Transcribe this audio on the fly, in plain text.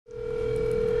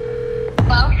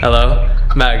Hello?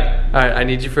 Meg, alright, I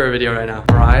need you for a video right now.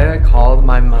 Mariah called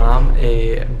my mom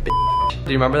a bitch.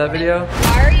 Do you remember that video?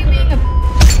 Why are you being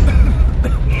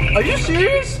a Are you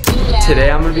serious? Yeah.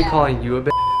 Today I'm gonna be calling you a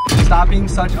bitch. Stop being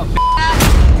such a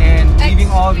bitch and leaving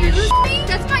all of your shit.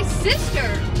 That's my sister.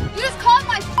 You just called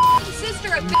my sister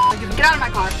a bitch. Get out of my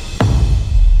car.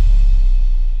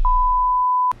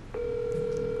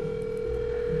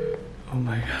 Oh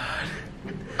my god.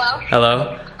 Hello?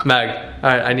 Hello? Meg,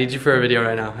 alright, I need you for a video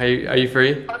right now. Are you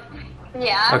free?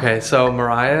 Yeah. Okay, so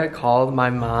Mariah called my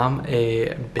mom a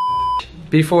bitch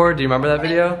before. Do you remember that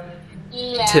video?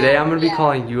 Yeah. Today I'm gonna be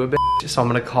calling you a bitch. So I'm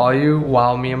gonna call you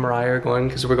while me and Mariah are going,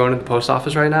 because we're going to the post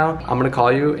office right now. I'm gonna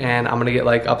call you and I'm gonna get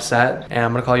like upset and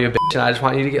I'm gonna call you a bitch, and I just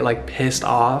want you to get like pissed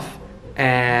off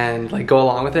and like go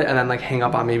along with it and then like hang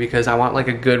up on me, because I want like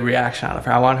a good reaction out of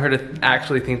her. I want her to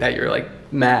actually think that you're like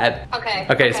mad. Okay.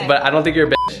 Okay, so, but I don't think you're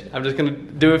a bitch. I'm just gonna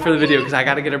do it for the video because I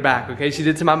gotta get her back, okay? She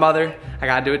did to my mother, I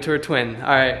gotta do it to her twin,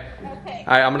 all right? Okay.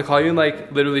 All right, I'm gonna call you in like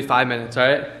literally 5 minutes, all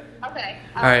right? Okay.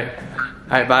 All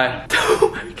right, bye. Oh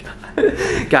my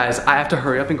god. Guys, I have to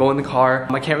hurry up and go in the car.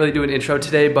 I can't really do an intro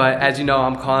today, but as you know,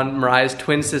 I'm calling Mariah's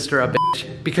twin sister a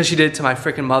bitch because she did it to my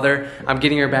freaking mother. I'm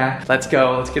getting her back. Let's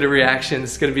go, let's get a reaction.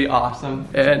 It's gonna be awesome.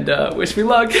 And wish me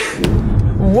luck.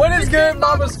 What is good,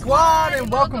 Mama Squad,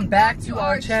 and welcome back to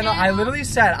our channel. I literally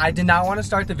said I did not want to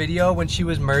start the video when she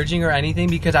was merging or anything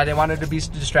because I didn't want her to be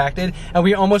distracted, and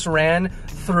we almost ran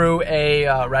through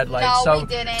a red light. No, so we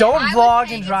didn't. don't vlog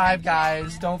and drive,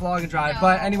 guys. Don't vlog and drive. No.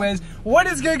 But anyways, what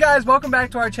is good, guys? Welcome back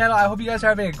to our channel. I hope you guys are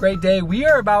having a great day. We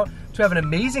are about to have an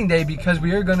amazing day because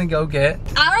we are gonna go get...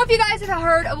 I don't know if you guys have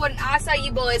heard of what an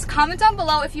acai bowl is. Comment down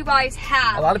below if you guys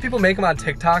have. A lot of people make them on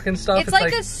TikTok and stuff. It's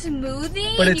like a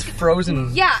smoothie. But it's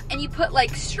frozen. Yeah, and you put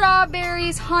like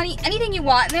strawberries, honey, anything you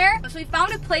want in there. So we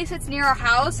found a place that's near our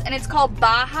house, and it's called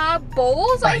Bahia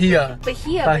Bowls. Bahia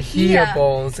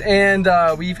Bowls. And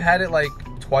we've had it like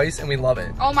twice and we love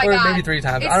it. Oh my or god. Maybe 3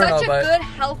 times. It's I don't know, such but a good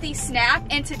healthy snack.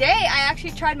 And today I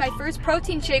actually tried my first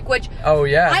protein shake, which oh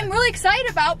yeah, I'm really excited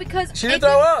about because she didn't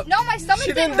throw up. No, my stomach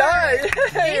didn't die.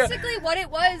 Basically what it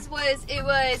was it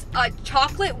was a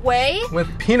chocolate whey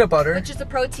with peanut butter, which is the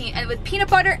protein, and with peanut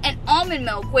butter and almond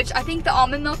milk, which I think the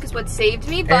almond milk is what saved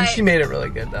me. But and she made it really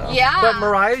good though. Yeah. But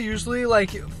Mariah usually like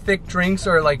thick drinks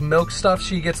or like milk stuff,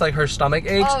 she gets like her stomach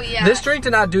aches. Oh yeah. This drink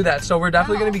did not do that, so we're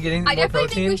definitely going to be getting more protein. I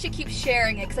definitely think we should keep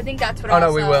sharing it because I think that's what. Oh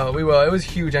no, we will. It was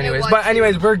huge anyways. But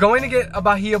anyways, we're going to get a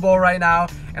Bahia bowl right now,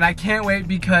 and I can't wait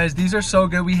because these are so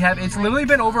good. It's literally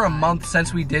been over a month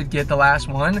since we did get the last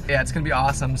one. Yeah, it's gonna be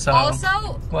awesome. So also,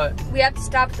 what? We have to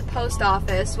stop at the post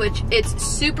office, which it's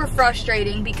super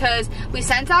frustrating because we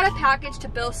sent out a package to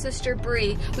Bill's sister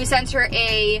Bree. We sent her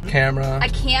a camera,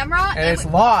 and it's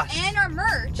lost. And our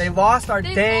merch. They lost our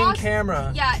dang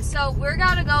camera. Yeah, so we're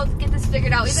gonna go get this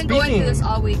figured out. We've been going through this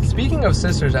all week. Speaking of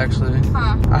sisters, actually,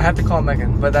 I have to call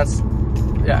Megan, but that's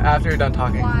after you're done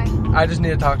talking. Why? I just need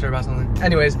to talk to her about something.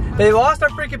 Anyways, they lost our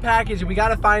freaking package and we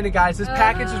gotta find it, guys. This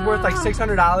package is worth like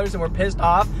 $600 and we're pissed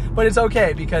off, but it's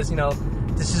okay because, you know,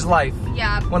 this is life.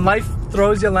 Yeah. When life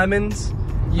throws you lemons,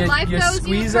 you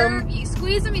squeeze them. You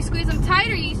squeeze them tight,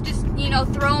 or you just, you know,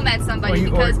 throw them at somebody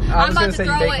because I'm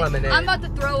about to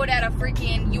throw it at a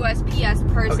freaking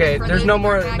USPS person. Okay, there's no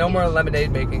more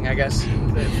lemonade making, I guess.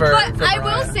 But I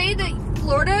will say that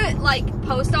Florida, like,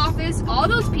 post office, all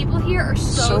those people here are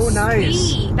so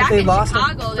nice. Sweet. Back in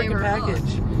Chicago, they were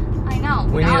package. I know.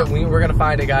 We're gonna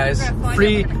find it, guys.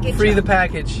 Free the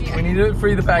package. Yeah. We need to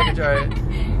free the package. All right.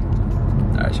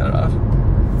 All right, shut it off.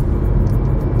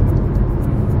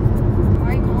 Why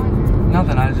are you calling her?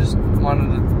 Nothing. I just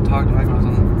wanted to talk to Michael or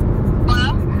something.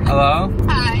 Hello. Hello.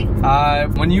 Hi.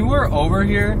 When you were over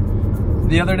here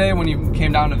the other day, when you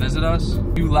came down to visit us,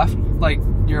 you left like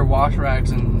your wash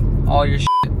rags and all your shit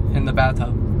in the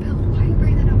bathtub. Bill, why are you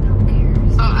bringing that up? No one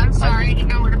cares. Oh, I'm sorry. I didn't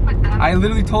know where to put that. I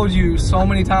literally told you so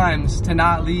many times to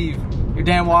not leave your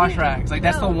damn wash rags. Like,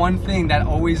 that's the one thing that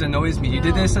always annoys me. You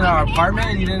did this in our apartment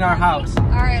and you did it in our house. All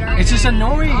right. It's just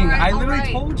annoying. I literally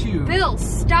told you. Bill,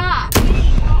 stop.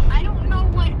 Well, I don't know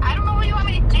what you want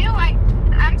me to do.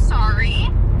 I'm sorry.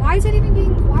 Why is that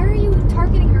even why are you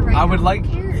targeting her right now? I would like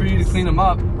for you to clean them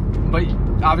up, but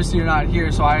obviously you're not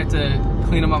here, so I had to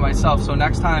clean them up myself. So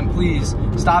next time, please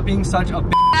stop being such a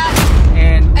bitch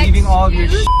and leaving all of your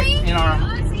shit in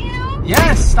our...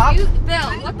 Yes, stop.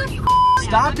 Bill, what the f?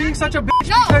 Stop being such a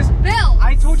bitch because Bill,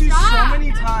 I told you so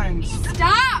many times.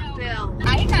 Stop, Bill.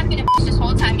 I ain't not been a bitch this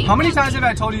whole time. How many times have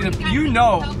I told you to, you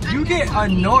get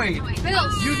annoyed. Bill,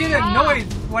 you get annoyed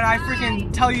when I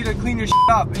freaking tell you to clean your shit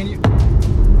up and you...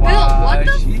 Bill, what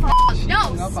the fuck?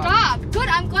 No, stop. Good,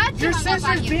 I'm glad your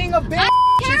sister's being a bitch.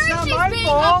 It's not my fault.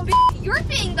 fault? You're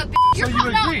being the bitch. So you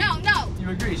agree? No. You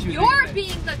agree? You're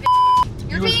being the bitch.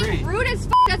 You're being rude as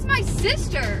f. That's my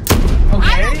sister. Okay.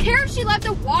 I don't care if she left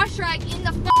a wash rag in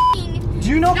the fucking. Do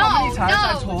you know how many times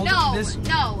I told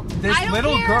this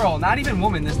little girl, not even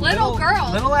woman, this little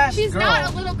ass girl. She's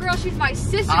not a little girl. She's my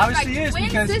sister. Obviously She's my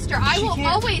twin sister. I will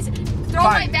always throw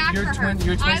my back for her.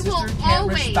 Your twin sister can't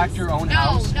respect your own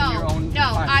house and your own.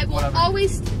 I will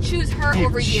always choose her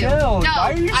over you. Chill.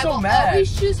 Why are you so mad? I will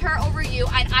always choose her over you,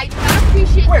 and I do not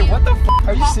appreciate you. Wait, what the f?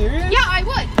 Are you serious? Yeah, I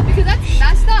would, because that's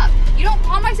messed up. You don't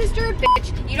call my sister a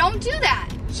bitch. You don't do that.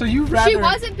 So you rather... She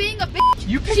wasn't being a bitch.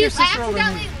 You picked your sister over me. She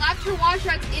accidentally left her wash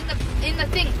rags in the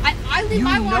thing. I leave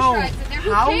my wash rags in there.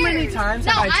 Who how cares? many times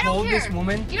have I told this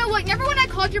woman? You know what? Remember when I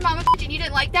called your mom a bitch and you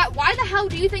didn't like that? Why the hell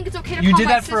do you think it's okay to you call did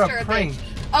my that sister for a prank.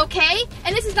 Okay?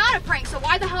 And this is not a prank, so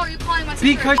why the hell are you calling my sister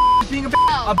because a bitch? She's being a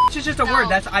bitch. A bitch is just a word.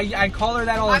 That's I call her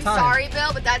that all the time. I'm sorry,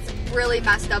 Bill, but that's really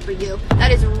messed up of you.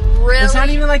 That is really... It's not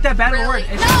even like that bad of a word.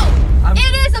 No!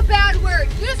 It is a bad word.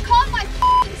 You just called my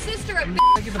sister a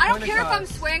bitch. I don't care if I'm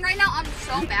swearing right now. I'm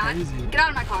so mad. Get out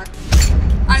of my car.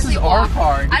 This is our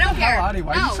car. I don't care.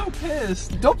 Why are you so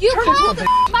pissed? Don't you turn into a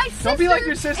bitch. My sister. Don't be like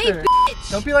your sister. A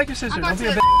bitch. Don't be like your sister. I'm Don't be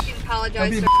a bitch.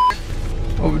 Apologize, sir.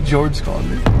 Oh, George called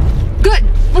me. Good.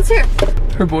 Let's hear.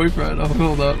 Her boyfriend. Oh,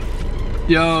 hold up.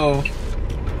 Yo.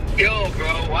 Yo,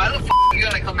 bro. Why the f you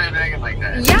gotta come at Megan like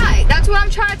that? Yeah, that's what I'm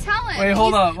trying to tell him. Wait,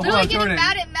 hold up, Jordan. Jordan.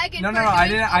 Mad at Megan No, I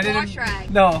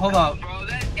didn't. No, hold up. Bro,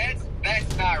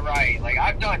 that's not right. Like,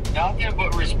 I've done nothing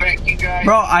but respect you guys.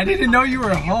 Bro, I didn't know you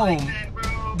were home. Like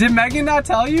that, did Megan not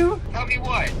tell you? Tell me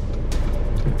what?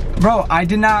 Bro, I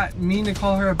did not mean to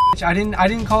call her a bitch. I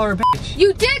didn't call her a bitch.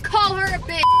 You did call her a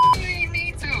bitch. You didn't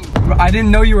need to. Bro, I didn't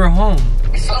know you were home.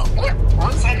 So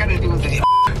what's that gonna do with this?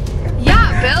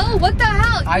 Yeah, Bill, what the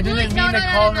hell? I didn't mean to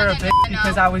call her a bitch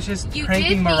because I was just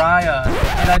pranking Mariah.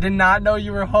 And I did not know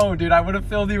you were home, dude. I would have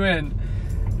filled you in.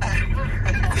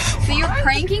 So you're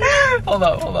pranking me? Hold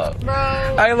up. Bro.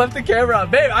 I left the camera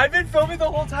on. Babe, I've been filming the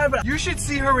whole time, but you should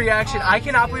see her reaction. I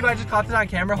cannot believe I just caught this on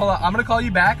camera. Hold on, I'm gonna call you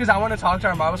back because I want to talk to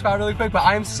our Marble Squad really quick, but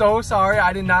I am so sorry.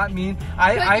 I did not mean...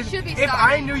 If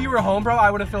I knew you were home, bro, I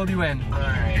would have filled you in.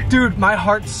 Alright. Dude, my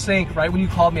heart sank right when you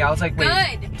called me. I was like,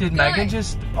 wait, did Megan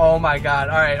just... Oh my God.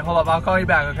 Alright, hold up. I'll call you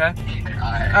back, okay?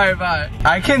 Alright, bye.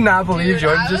 I cannot believe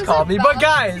Jordan just called me, but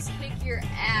guys...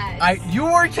 You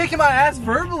were kicking my ass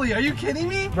verbally. Are you kidding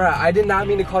me? Bruh, I did not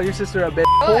mean to call your sister a bitch.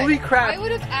 Holy crap. I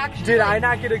would have actually... Did I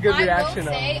not get a good reaction?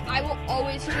 I will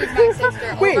always choose my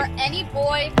sister over any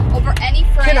boy, over any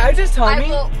friend. Can I just tell me? I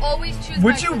will always choose my sister.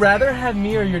 Would you rather have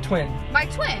me or your twin? My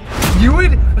twin. You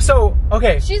would... So,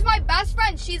 okay. She's my best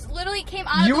friend. She's literally came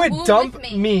out of the womb with me. You would dump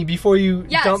me before you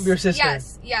dump your sister?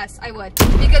 Yes, I would.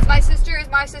 Because my sister is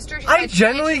my sister. I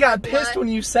genuinely got pissed when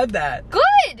you said that.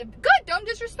 Good. Don't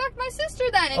disrespect my sister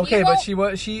then. And okay, but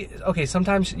okay,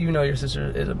 sometimes you know your sister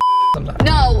is a sometimes.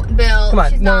 No, Bill. Come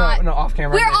on, she's no, off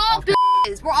camera. We're all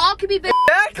bitches. We're all could be bitches.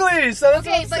 Exactly. So that's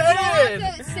okay, what but I'm you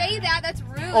don't have to say that. That's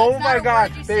rude. Oh my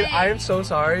God, babe, I am so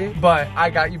sorry, but I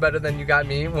got you better than you got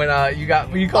me when you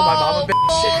called my mom a bitch.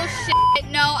 Oh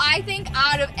shit! No, I think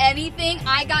out of anything,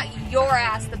 I got your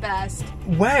ass the best.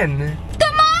 When?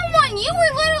 The mom one. You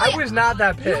were literally. I was not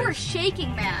that pissed. You were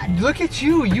shaking mad. Look at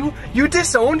you. You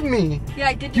disowned me. Yeah,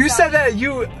 I did. You said that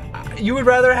you would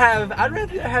rather have. I'd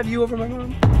rather have you over my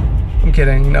mom. I'm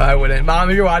kidding. No, I wouldn't. Mom,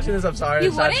 if you're watching this, I'm sorry.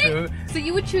 It's not true. So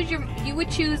you would choose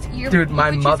your. Dude,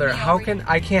 my mother. How can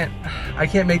I can't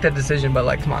make that decision? But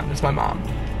like, come on, it's my mom.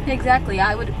 Exactly.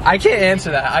 I can't answer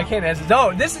that. I can't answer.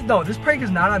 No, this prank is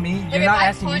not on me. You're not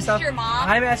asking me stuff.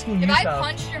 I'm asking you stuff. If I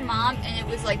punched your mom and it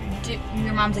was like,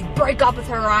 your mom's like, break up with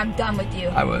her or I'm done with you.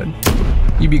 I would.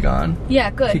 You'd be gone.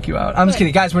 Yeah, good. Kick you out. I'm just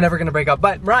kidding, guys. We're never gonna break up.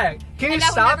 But Mariah, can you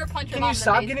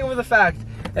stop getting over the fact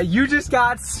that you just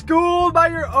got schooled by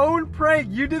your own prank?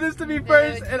 You did this to me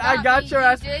first, and I got your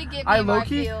ass. I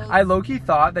low-key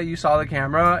thought that you saw the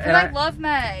camera, and I love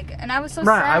Meg, and I was so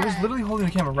sad. I was literally holding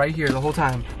the camera right here the whole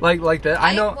time, like that.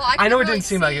 I know it didn't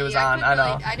seem like it was on. I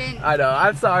know.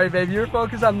 I'm sorry, babe. You were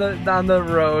focused on the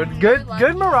road. Good,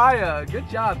 Mariah. Good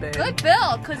job, babe. Good,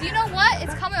 Bill. Cause you know what?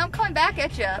 It's coming. I'm coming back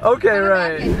at you. Okay,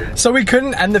 right. So we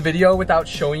couldn't end the video without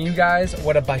showing you guys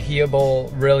what a Bahia Bowl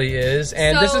really is,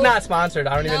 and this is not sponsored.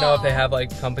 I don't even know if they have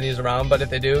like companies around, but if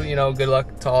they do, you know, good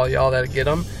luck to all y'all that get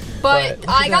them. But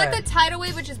I got the tidal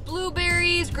wave, which is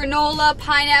blueberries, granola,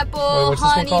 pineapple,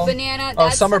 honey, banana. Oh,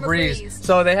 Summer Breeze.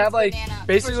 So they have like,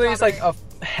 basically it's like a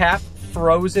half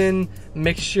frozen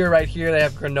mixture right here. They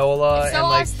have granola it's so and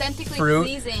like authentically fruit.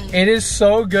 Pleasing. It is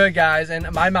so good, guys,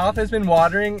 and my mouth has been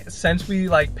watering since we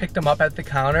like picked them up at the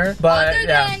counter. But other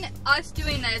than us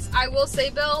doing this, I will say,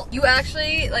 Bill, you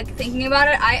actually, like, thinking about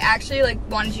it, I actually like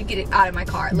wanted you to get it out of my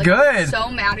car. Like, good. I'm so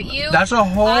mad at you. That's a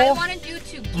whole I wanted you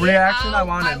to get reaction. out.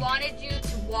 I wanted you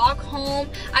to walk home.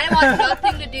 I didn't want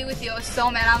nothing to do with you. I was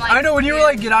so mad. I'm like, I know when you were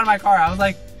like, get out of my car, I was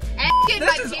like, and I'm getting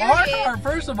this my is period. our car,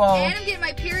 first of all. And I'm getting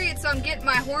my period, so I'm getting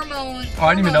my hormones. Oh,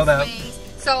 I didn't even know that. Swings,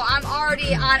 so I'm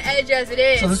already on edge as it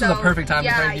is. So this is a perfect time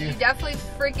to prank you. Yeah, you definitely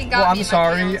freaking got me. Well, I'm in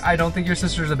sorry. my feels. I don't think your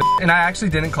sister's a bitch. And I actually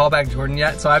didn't call back Jordan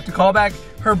yet, so I have to call back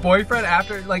her boyfriend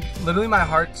after, like, literally my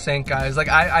heart sank, guys. Like,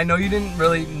 I know you didn't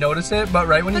really notice it, but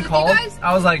right when you called,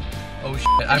 I was like, oh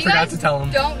shit, I forgot to tell him.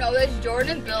 Don't know this,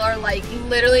 Jordan and Bill are like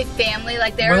literally family.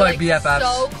 Like they're like BFFs.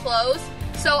 So close.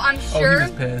 So I'm sure. Oh,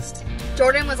 he was pissed.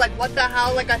 Jordan was like, what the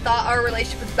hell? Like, I thought our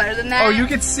relationship was better than that. Oh, you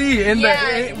could see in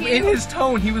in his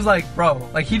tone, he was like, bro,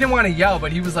 like he didn't want to yell,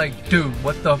 but he was like, dude,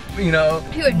 what the, you know.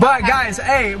 But guys,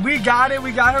 hey, we got it.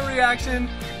 We got her reaction,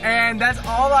 and that's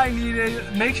all I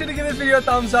needed. Make sure to give this video a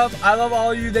thumbs up. I love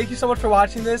all of you. Thank you so much for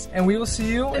watching this, and we will see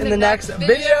you in the next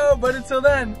video. But until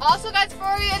then. Also, guys,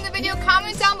 before we end the video,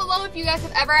 comment down below if you guys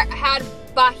have ever had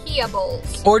Bahia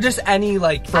bowls. Or just any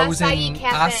like frozen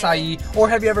acai. Or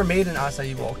have you ever made an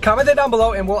acai bowl? Comment that down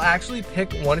below and we'll actually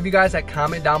pick one of you guys that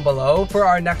comment down below for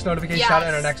our next notification shout out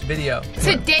in our next video.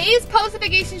 Today's post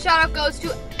notification shout out goes to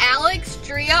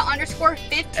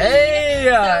AlexDrea_15.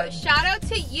 Hey! So shout out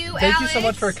to you, Thank you so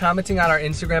much for commenting on our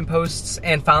Instagram posts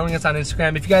and following us on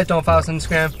Instagram. If you guys don't follow us on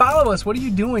Instagram, follow us. What are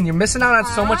you doing? You're missing out on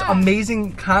so much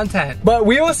amazing content. But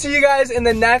we will see you guys in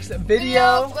the next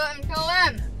video. Until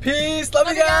then. Peace. Love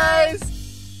you guys.